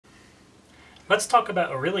Let's talk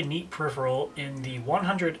about a really neat peripheral in the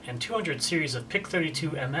 100 and 200 series of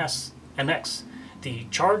PIC32 MX, the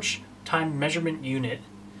Charge Time Measurement Unit.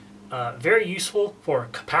 Very useful for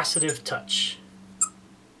capacitive touch.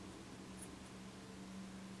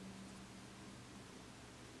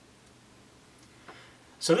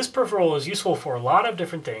 So this peripheral is useful for a lot of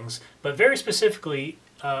different things, but very specifically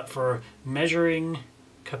for measuring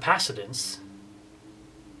capacitance.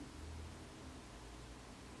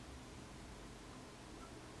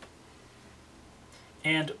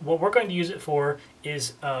 And what we're going to use it for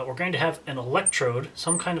is we're going to have an electrode,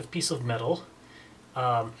 some kind of piece of metal,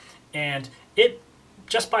 and it,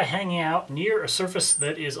 just by hanging out near a surface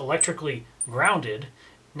that is electrically grounded,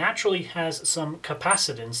 naturally has some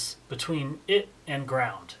capacitance between it and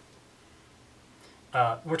ground.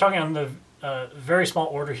 We're talking on the very small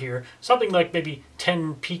order here, something like maybe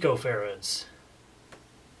 10 picofarads.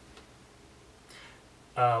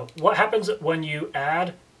 What happens when you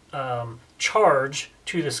add charge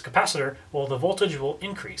to this capacitor? Well, the voltage will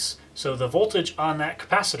increase. So the voltage on that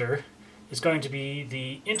capacitor is going to be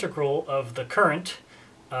the integral of the current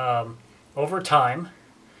over time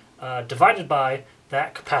divided by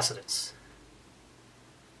that capacitance.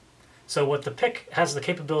 So what the PIC has the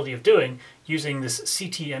capability of doing using this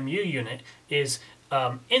CTMU unit is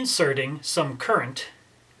inserting some current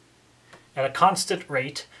at a constant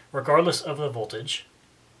rate regardless of the voltage.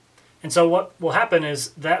 And so what will happen is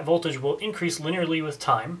that voltage will increase linearly with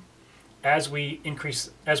time as we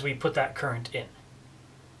put that current in.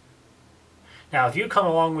 Now if you come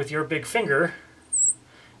along with your big finger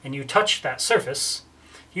and you touch that surface,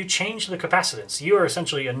 you change the capacitance. You are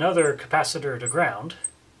essentially another capacitor to ground.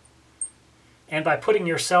 And by putting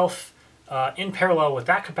yourself in parallel with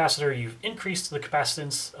that capacitor, you've increased the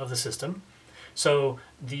capacitance of the system. So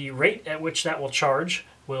the rate at which that will charge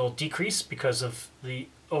will decrease because of the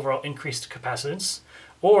overall increased capacitance.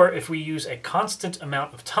 Or if we use a constant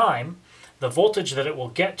amount of time, the voltage that it will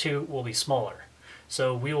get to will be smaller.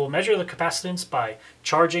 So we will measure the capacitance by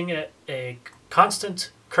charging at a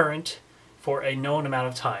constant current for a known amount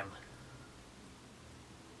of time.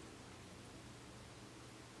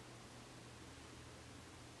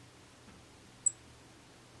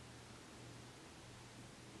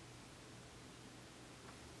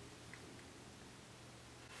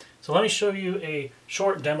 So let me show you a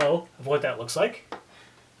short demo of what that looks like.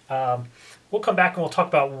 We'll come back and we'll talk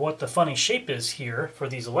about what the funny shape is here for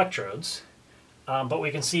these electrodes. But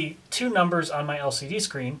we can see two numbers on my LCD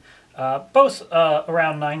screen, both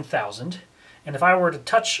around 9,000. And if I were to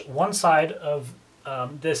touch one side of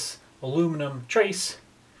this aluminum trace,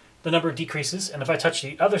 the number decreases. And if I touch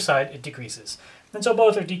the other side, it decreases. And so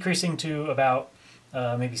both are decreasing to about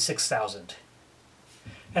maybe 6,000.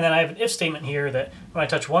 And then I have an if statement here that when I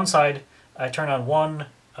touch one side, I turn on one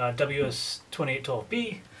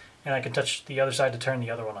WS2812B, and I can touch the other side to turn the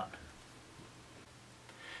other one on.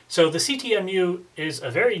 So the CTMU is a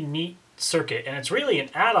very neat circuit, and it's really an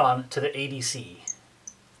add-on to the ADC.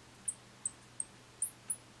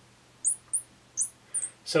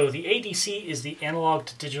 So the ADC is the analog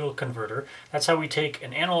to digital converter. That's how we take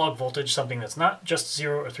an analog voltage, something that's not just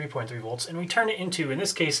 0 or 3.3 volts, and we turn it into, in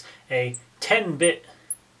this case, a 10-bit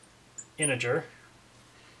integer.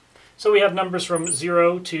 So we have numbers from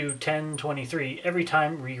 0 to 1023 every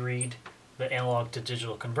time we read the analog to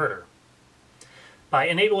digital converter. By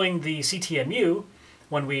enabling the CTMU,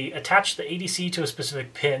 when we attach the ADC to a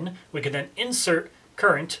specific pin, we can then insert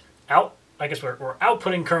current out. I guess we're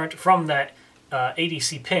outputting current from that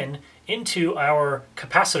ADC pin into our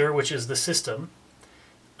capacitor, which is the system.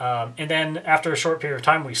 And then after a short period of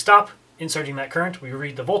time, we stop inserting that current. We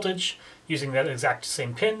read the voltage using that exact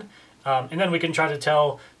same pin. And then we can try to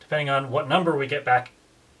tell, depending on what number we get back,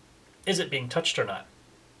 is it being touched or not.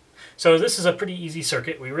 So this is a pretty easy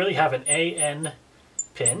circuit. We really have an AN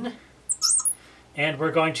pin, and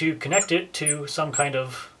we're going to connect it to some kind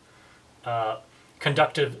of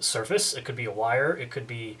conductive surface. It could be a wire, it could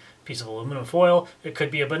be a piece of aluminum foil, it could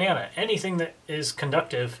be a banana. Anything that is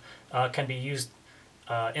conductive can be used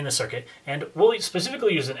in the circuit. And we'll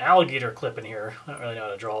specifically use an alligator clip in here. I don't really know how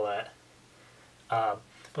to draw that.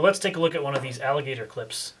 But let's take a look at one of these alligator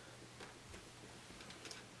clips.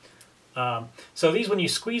 So these, when you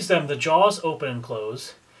squeeze them, the jaws open and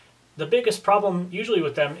close. The biggest problem usually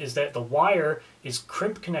with them is that the wire is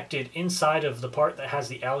crimp connected inside of the part that has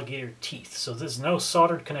the alligator teeth. So there's no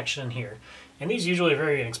soldered connection in here. And these usually are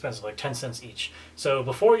very inexpensive, like 10 cents each. So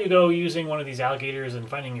before you go using one of these alligators and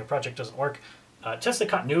finding your project doesn't work, test the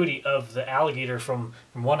continuity of the alligator from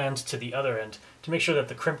one end to the other end to make sure that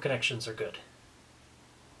the crimp connections are good.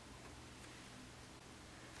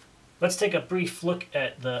 Let's take a brief look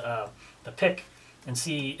at the PIC and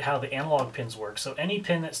see how the analog pins work. So any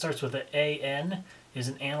pin that starts with an AN is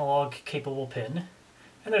an analog capable pin.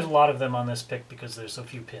 And there's a lot of them on this PIC because there's so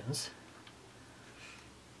few pins.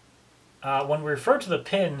 When we refer to the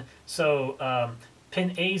pin, so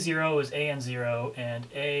pin A0 is AN0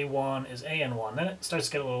 and A1 is AN1. Then it starts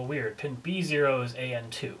to get a little weird. Pin B0 is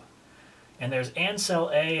AN2. And there's ANCEL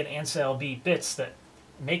A and ANCEL B bits that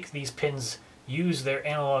make these pins use their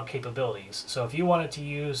analog capabilities. So if you wanted to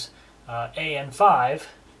use AN5,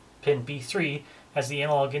 pin B3, as the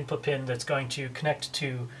analog input pin that's going to connect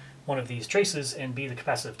to one of these traces and be the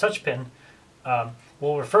capacitive touch pin,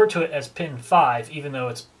 we'll refer to it as pin 5 even though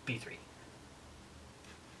it's B3.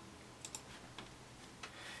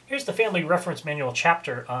 Here's the family reference manual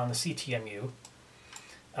chapter on the CTMU.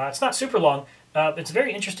 It's not super long. It's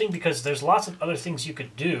very interesting because there's lots of other things you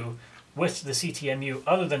could do with the CTMU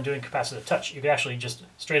other than doing capacitive touch. You could actually just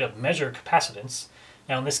straight up measure capacitance.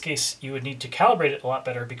 Now in this case you would need to calibrate it a lot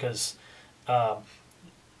better because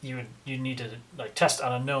you need to test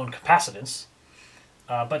on a known capacitance.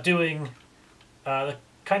 But doing the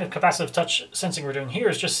kind of capacitive touch sensing we're doing here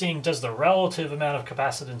is just seeing does the relative amount of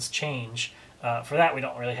capacitance change. For that we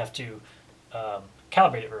don't really have to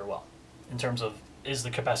calibrate it very well in terms of is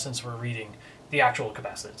the capacitance we're reading the actual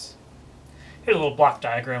capacitance. Here's a little block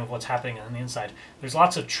diagram of what's happening on the inside. There's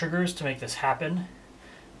lots of triggers to make this happen,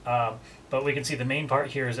 but we can see the main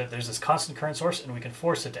part here is that there's this constant current source and we can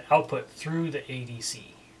force it to output through the ADC.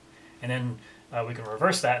 And then we can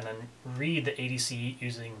reverse that and then read the ADC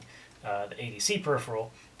using the ADC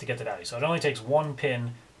peripheral to get the value. So it only takes one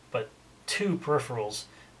pin but two peripherals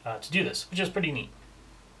to do this, which is pretty neat.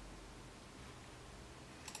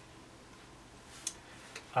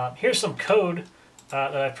 Here's some code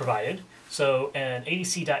that I've provided. So an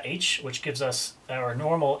ADC.h, which gives us our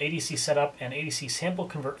normal ADC setup and ADC sample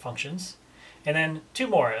convert functions. And then two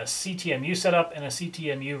more, a CTMU setup and a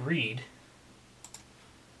CTMU read.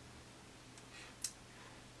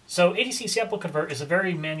 So ADC sample convert is a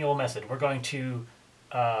very manual method. We're going to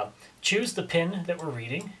choose the pin that we're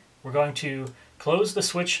reading. We're going to close the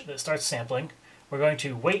switch that starts sampling. We're going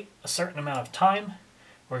to wait a certain amount of time.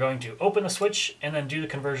 We're going to open the switch and then do the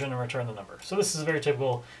conversion and return the number. So this is a very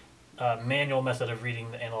typical manual method of reading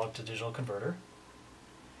the analog to digital converter.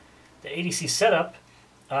 The ADC setup,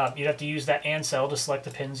 you'd have to use that AND cell to select the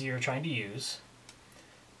pins you're trying to use.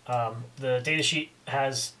 The datasheet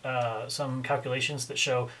has some calculations that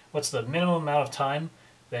show what's the minimum amount of time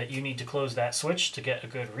that you need to close that switch to get a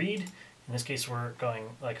good read. In this case, we're going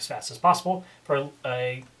as fast as possible. For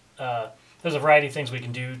there's a variety of things we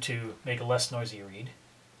can do to make a less noisy read.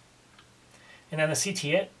 And then the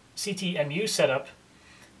CTMU setup,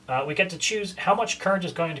 we get to choose how much current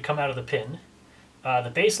is going to come out of the pin.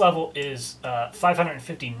 The base level is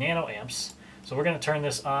 550 nanoamps, so we're going to turn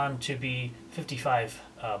this on to be 55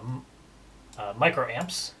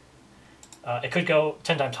 microamps. It could go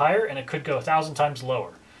 10 times higher and it could go 1,000 times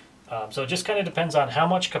lower. So it just kind of depends on how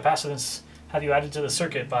much capacitance have you added to the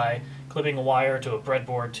circuit by clipping a wire to a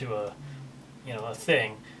breadboard to a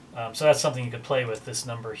thing. So that's something you could play with this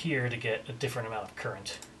number here to get a different amount of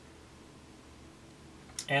current.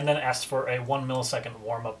 And then it asks for a 1 millisecond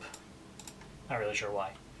warm-up. Not really sure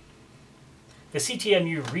why. The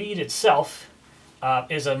CTMU read itself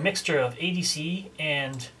is a mixture of ADC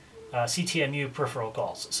and CTMU peripheral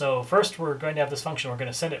calls. So first we're going to have this function. We're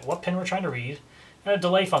going to send it what pin we're trying to read, and a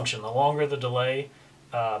delay function. The longer the delay,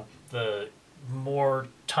 the more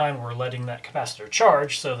time we're letting that capacitor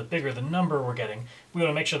charge, so the bigger the number we're getting. We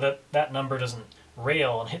want to make sure that that number doesn't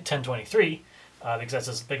rail and hit 1023, because that's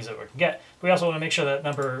as big as it we can get. But we also want to make sure that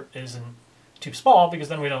number isn't too small, because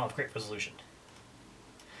then we don't have great resolution.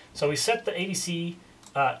 So we set the ADC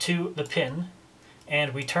to the pin,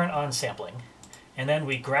 and we turn on sampling. And then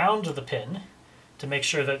we ground the pin to make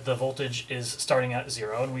sure that the voltage is starting at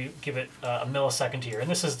 0, and we give it a millisecond here.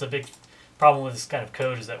 And this is the big problem with this kind of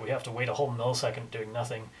code, is that we have to wait a whole millisecond doing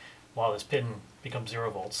nothing while this pin becomes 0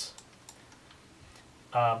 volts.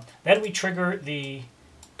 Then we trigger the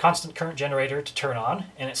constant current generator to turn on,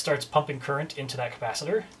 and it starts pumping current into that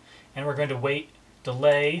capacitor. And we're going to wait,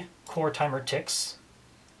 delay core timer ticks.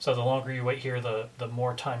 So the longer you wait here, the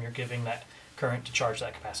more time you're giving that current to charge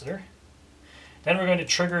that capacitor. Then we're going to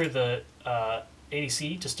trigger the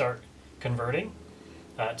ADC to start converting,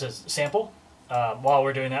 to sample. While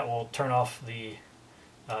we're doing that, we'll turn off the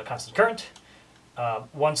constant current.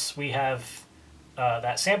 Once we have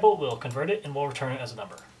that sample, we'll convert it and we'll return it as a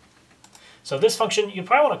number. So this function you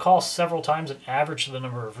probably want to call several times and average the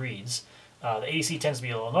number of reads. The ADC tends to be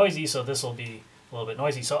a little noisy, so this will be a little bit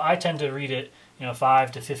noisy. So I tend to read it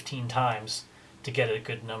 5 to 15 times to get a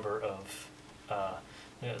good number of,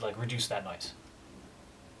 like reduce that noise.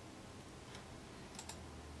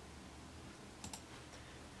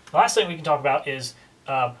 The last thing we can talk about is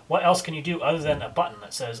what else can you do other than a button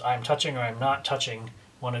that says I'm touching or I'm not touching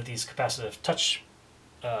one of these capacitive touch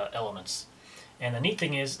elements. And the neat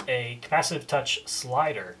thing is a capacitive touch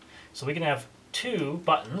slider. So we can have two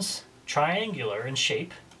buttons, triangular in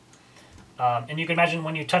shape, and you can imagine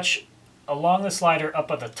when you touch along the slider up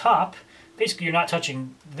at the top, basically you're not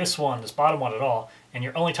touching this one, this bottom one at all, and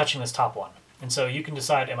you're only touching this top one. And so you can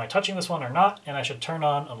decide, am I touching this one or not, and I should turn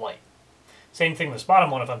on a light. Same thing with this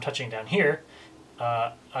bottom one, if I'm touching down here,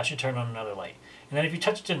 I should turn on another light. And then if you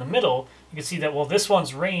touch it in the middle, you can see that, well, this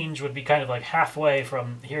one's range would be kind of like halfway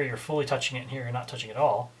from here you're fully touching it and here you're not touching it at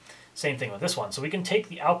all. Same thing with this one. So we can take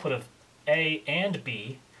the output of A and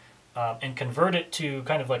B and convert it to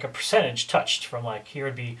kind of like a percentage touched, from like here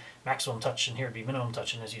would be maximum touch and here would be minimum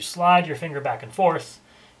touch. And as you slide your finger back and forth,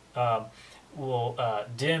 we'll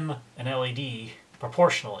dim an LED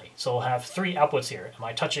proportionally. So we'll have three outputs here. Am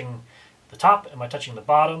I touching the top? Am I touching the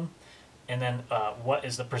bottom? And then what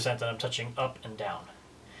is the percent that I'm touching up and down?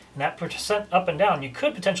 And that percent up and down you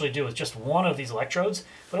could potentially do with just one of these electrodes,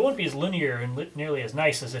 but it wouldn't be as linear and nearly as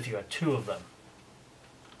nice as if you had two of them.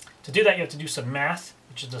 To do that, you have to do some math,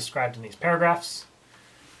 which is described in these paragraphs.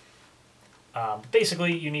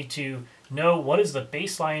 Basically, you need to know what is the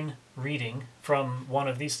baseline reading from one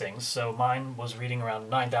of these things. So mine was reading around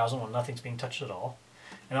 9,000 when nothing's being touched at all.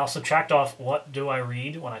 And I'll subtract off what do I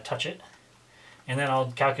read when I touch it. And then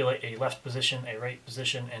I'll calculate a left position, a right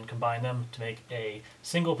position, and combine them to make a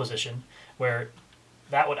single position, where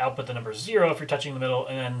that would output the number 0 if you're touching the middle,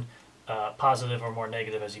 and then positive or more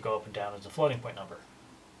negative as you go up and down as a floating point number.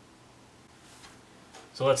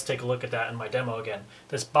 So let's take a look at that in my demo again.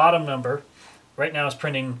 This bottom number right now is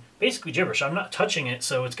printing basically gibberish. I'm not touching it,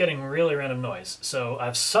 so it's getting really random noise. So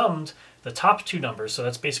I've summed the top two numbers, so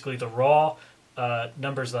that's basically the raw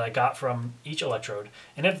numbers that I got from each electrode.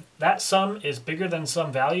 And if that sum is bigger than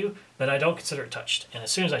some value, then I don't consider it touched. And as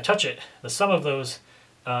soon as I touch it, the sum of those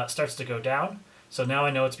starts to go down. So now I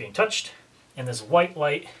know it's being touched. And this white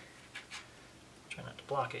light, try not to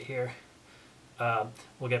block it here,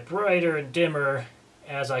 will get brighter and dimmer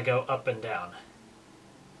as I go up and down.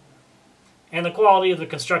 And the quality of the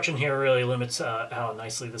construction here really limits how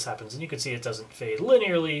nicely this happens. And you can see it doesn't fade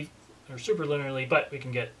linearly or super linearly, but we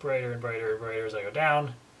can get brighter and brighter and brighter as I go down.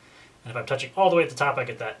 And if I'm touching all the way at the top, I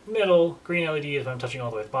get that middle green LED. If I'm touching all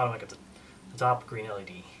the way at the bottom, I get the top green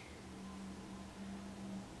LED.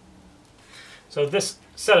 So this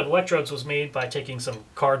set of electrodes was made by taking some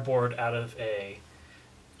cardboard out of a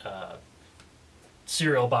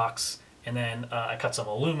cereal box, and then I cut some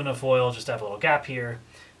aluminum foil just to have a little gap here.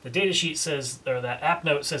 The data sheet says, or that app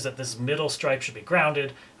note says, that this middle stripe should be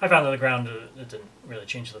grounded. I found that the ground, it didn't really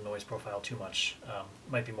change the noise profile too much.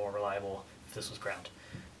 Might be more reliable if this was ground.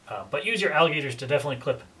 But use your alligators to definitely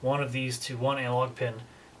clip one of these to one analog pin,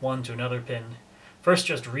 one to another pin. First,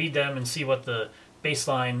 just read them and see what the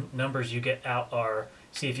baseline numbers you get out are.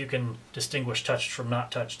 See if you can distinguish touched from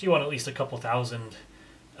not touched. You want at least a couple thousand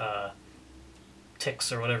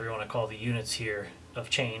ticks, or whatever you want to call the units here, of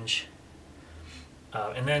change.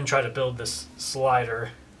 And then try to build this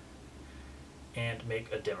slider and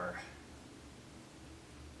make a dimmer.